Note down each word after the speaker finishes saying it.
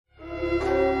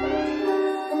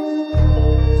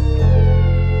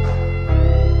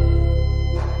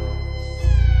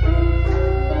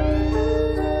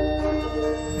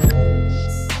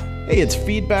it's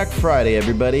Feedback Friday,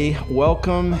 everybody.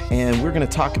 Welcome, and we're going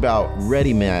to talk about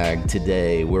ReadyMag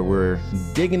today, where we're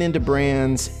digging into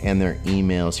brands and their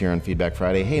emails here on Feedback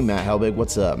Friday. Hey, Matt Helbig,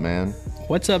 what's up, man?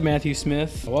 What's up, Matthew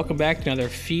Smith? Welcome back to another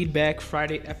Feedback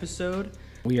Friday episode.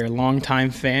 We are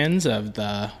longtime fans of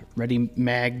the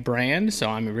ReadyMag brand, so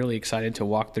I'm really excited to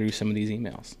walk through some of these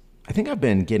emails. I think I've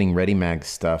been getting ReadyMag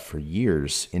stuff for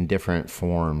years in different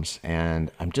forms,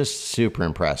 and I'm just super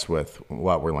impressed with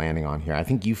what we're landing on here. I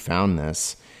think you found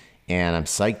this, and I'm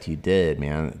psyched you did,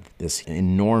 man. This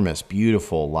enormous,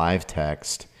 beautiful live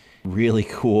text, really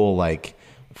cool, like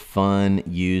fun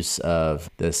use of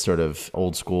this sort of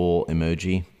old school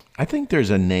emoji. I think there's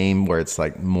a name where it's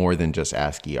like more than just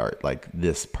ASCII art, like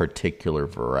this particular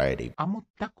variety.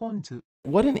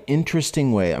 What an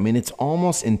interesting way. I mean, it's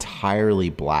almost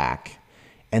entirely black,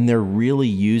 and they're really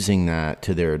using that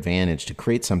to their advantage to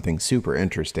create something super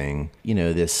interesting. You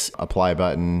know, this apply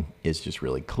button is just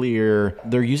really clear.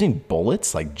 They're using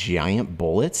bullets, like giant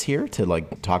bullets here to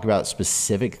like talk about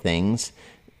specific things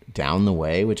down the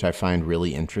way, which I find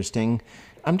really interesting.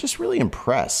 I'm just really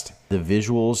impressed. The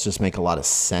visuals just make a lot of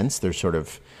sense. They're sort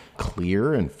of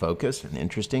clear and focused and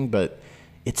interesting, but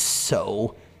it's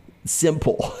so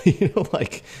simple.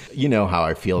 You know how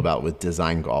I feel about with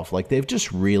design golf. Like they've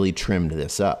just really trimmed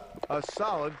this up. A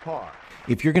solid par.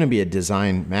 If you're going to be a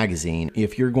design magazine,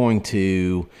 if you're going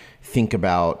to think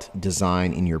about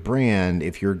design in your brand,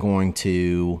 if you're going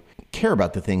to care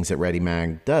about the things that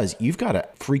ReadyMag does, you've got to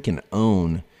freaking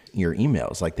own your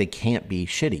emails. Like they can't be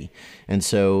shitty. And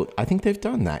so I think they've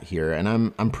done that here. And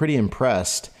I'm pretty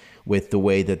impressed with the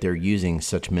way that they're using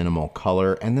such minimal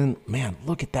color. And then, man,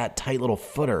 look at that tight little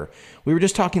footer. We were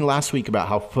just talking last week about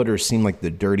how footers seem like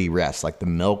the dirty rest, like the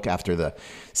milk after the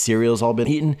cereal's all been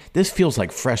eaten. This feels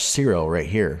like fresh cereal right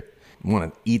here. I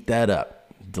want to eat that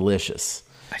up. Delicious.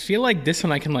 I feel like this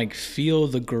one I can like feel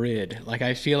the grid. Like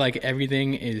I feel like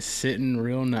everything is sitting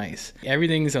real nice.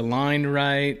 Everything's aligned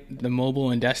right. The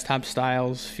mobile and desktop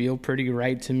styles feel pretty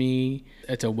right to me.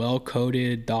 It's a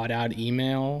well-coded, thought-out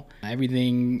email.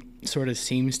 Everything sort of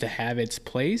seems to have its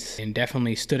place and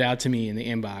definitely stood out to me in the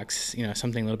inbox. You know,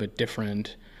 something a little bit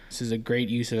different. This is a great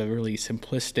use of a really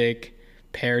simplistic,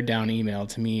 pared-down email.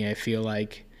 To me, I feel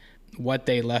like what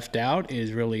they left out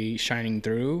is really shining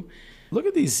through. Look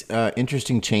at these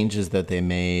interesting changes that they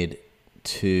made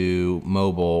to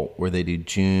mobile where they do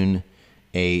June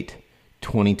 8,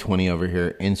 2020 over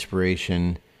here,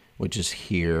 inspiration, which is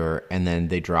here, and then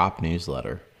they drop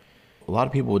newsletter. A lot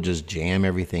of people would just jam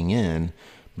everything in,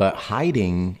 but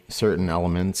hiding certain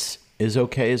elements is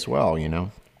okay as well, you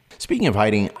know? Speaking of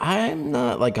hiding, I'm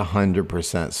not like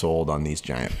 100% sold on these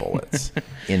giant bullets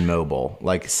in mobile,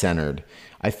 like centered.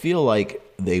 I feel like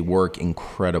they work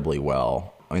incredibly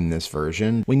well in this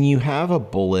version. When you have a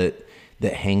bullet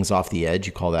that hangs off the edge,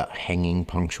 you call that hanging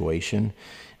punctuation.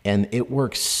 And it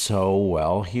works so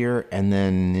well here and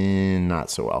then not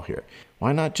so well here.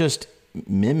 Why not just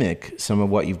mimic some of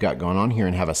what you've got going on here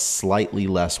and have a slightly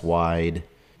less wide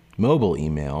mobile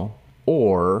email,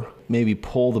 or maybe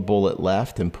pull the bullet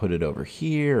left and put it over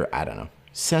here? I don't know.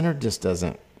 Center just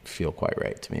doesn't feel quite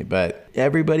right to me, but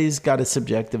everybody's got a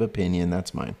subjective opinion.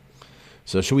 That's mine.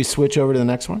 So should we switch over to the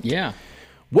next one? Yeah.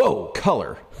 Whoa,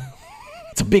 color.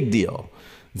 It's a big deal.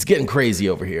 It's getting crazy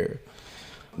over here.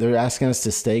 They're asking us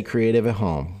to stay creative at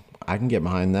home. I can get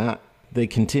behind that. They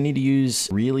continue to use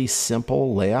really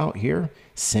simple layout here.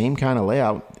 Same kind of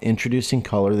layout, introducing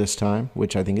color this time,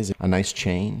 which I think is a nice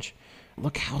change.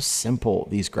 Look how simple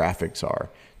these graphics are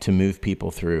to move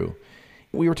people through.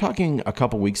 We were talking a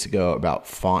couple weeks ago about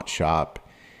Font Shop,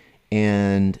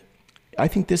 and I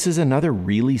think this is another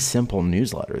really simple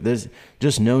newsletter. There's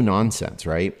just no nonsense,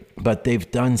 right? But they've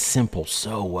done simple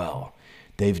so well.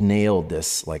 They've nailed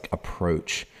this like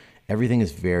approach. Everything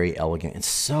is very elegant. It's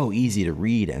so easy to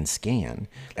read and scan.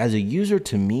 As a user,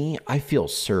 to me, I feel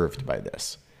served by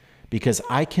this because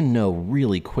I can know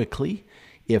really quickly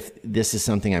if this is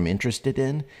something I'm interested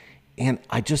in, and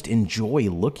I just enjoy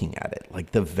looking at it.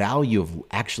 Like the value of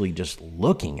actually just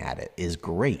looking at it is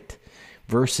great.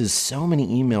 Versus so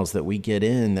many emails that we get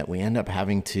in that we end up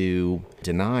having to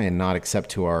deny and not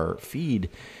accept to our feed.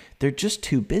 They're just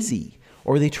too busy,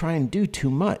 or they try and do too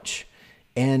much,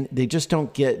 and they just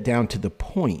don't get down to the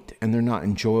point, and they're not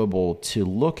enjoyable to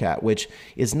look at, which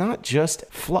is not just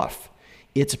fluff.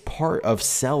 It's part of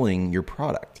selling your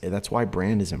product. That's why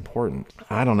brand is important.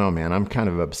 I don't know, man. I'm kind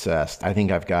of obsessed. I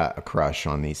think I've got a crush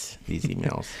on these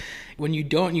emails. When you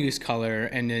don't use color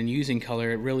and then using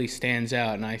color, it really stands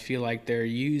out. And I feel like they're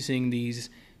using these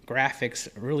graphics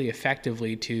really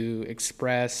effectively to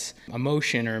express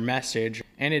emotion or message.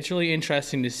 And it's really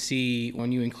interesting to see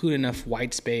when you include enough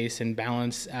white space and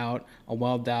balance out a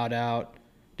well thought out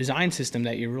design system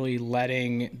that you're really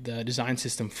letting the design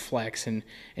system flex and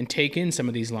take in some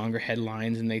of these longer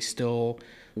headlines, and they still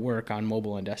work on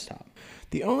mobile and desktop.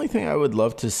 The only thing I would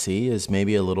love to see is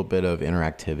maybe a little bit of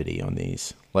interactivity on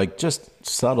these. Like just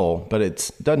subtle, but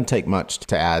it doesn't take much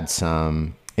to add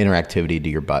some interactivity to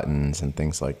your buttons and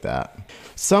things like that.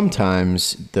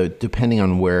 Sometimes, depending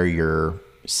on where you're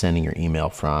sending your email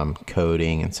from,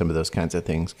 coding and some of those kinds of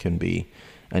things can be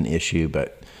an issue.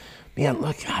 But man,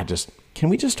 look, can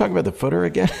we just talk about the footer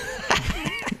again?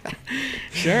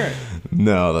 Sure.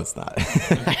 No, that's not.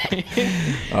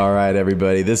 All right,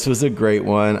 everybody. This was a great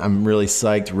one. I'm really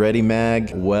psyched. Ready,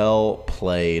 Mag? Well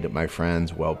played, my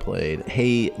friends. Well played.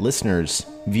 Hey, listeners,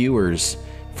 viewers,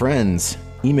 friends,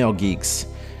 email geeks,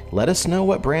 let us know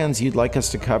what brands you'd like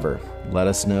us to cover. Let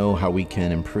us know how we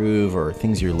can improve or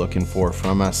things you're looking for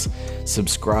from us.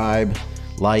 Subscribe,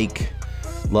 like,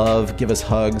 love, give us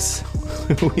hugs.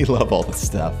 We love all this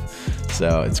stuff.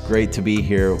 So it's great to be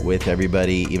here with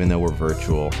everybody, even though we're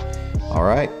virtual. All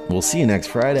right, we'll see you next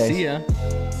Friday. See ya.